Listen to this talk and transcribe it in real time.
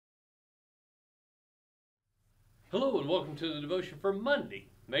Hello and welcome to the devotion for Monday,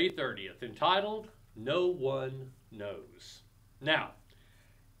 May 30th, entitled, No One Knows. Now,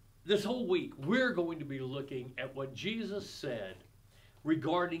 this whole week we're going to be looking at what Jesus said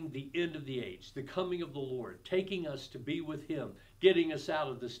regarding the end of the age, the coming of the Lord, taking us to be with Him, getting us out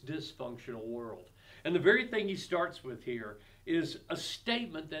of this dysfunctional world. And the very thing he starts with here is a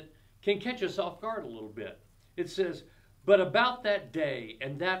statement that can catch us off guard a little bit. It says, "But about that day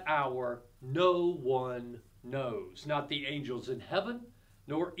and that hour no one knows, not the angels in heaven,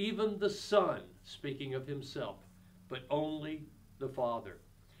 nor even the Son," speaking of himself, "but only the Father.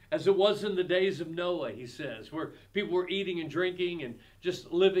 As it was in the days of Noah," he says, where people were eating and drinking and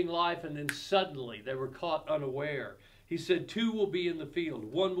just living life, and then suddenly they were caught unaware. He said, "Two will be in the field,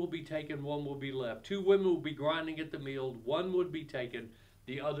 one will be taken, one will be left. Two women will be grinding at the mill, one would be taken,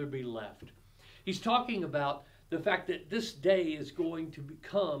 the other be left." He's talking about the fact that this day is going to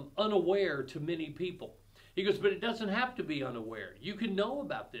become unaware to many people. He goes, but it doesn't have to be unaware. You can know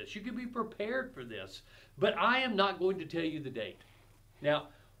about this. You can be prepared for this. But I am not going to tell you the date. Now,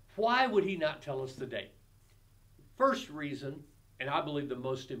 why would he not tell us the date? First reason, and I believe the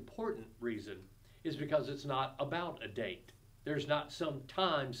most important reason, is because it's not about a date. There's not some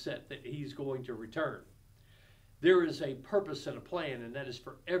time set that he's going to return. There is a purpose and a plan, and that is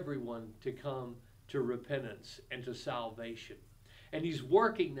for everyone to come to repentance and to salvation. And he's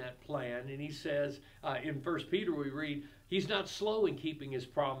working that plan, and he says in 1 Peter we read, he's not slow in keeping his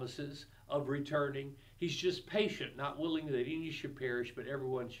promises of returning. He's just patient, not willing that any should perish, but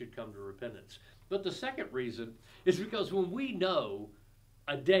everyone should come to repentance. But the second reason is because when we know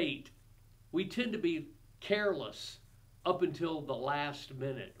a date, we tend to be careless up until the last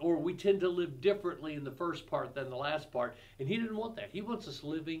minute, or we tend to live differently in the first part than the last part, and he didn't want that. He wants us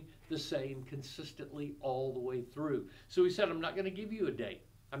living the same consistently all the way through. So he said, I'm not going to give you a date.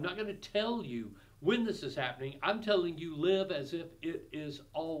 I'm not going to tell you when this is happening. I'm telling you, live as if it is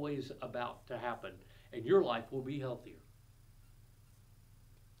always about to happen, and your life will be healthier.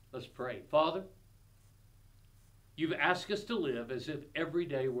 Let's pray. Father, you've asked us to live as if every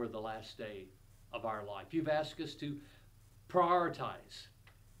day were the last day of our life. You've asked us to prioritize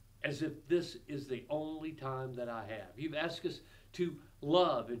as if this is the only time that I have. You've asked us to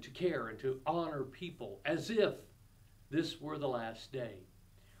love and to care and to honor people as if this were the last day.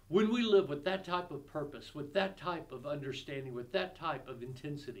 When we live with that type of purpose, with that type of understanding, with that type of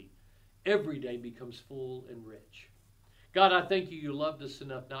intensity, every day becomes full and rich. God, I thank you, you loved us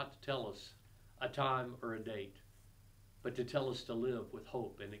enough not to tell us a time or a date, but to tell us to live with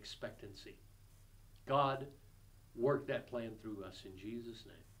hope and expectancy. God, work that plan through us in Jesus'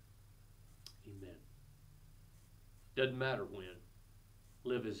 name. Amen. Doesn't matter when.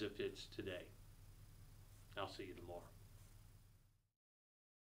 Live as if it's today. I'll see you tomorrow.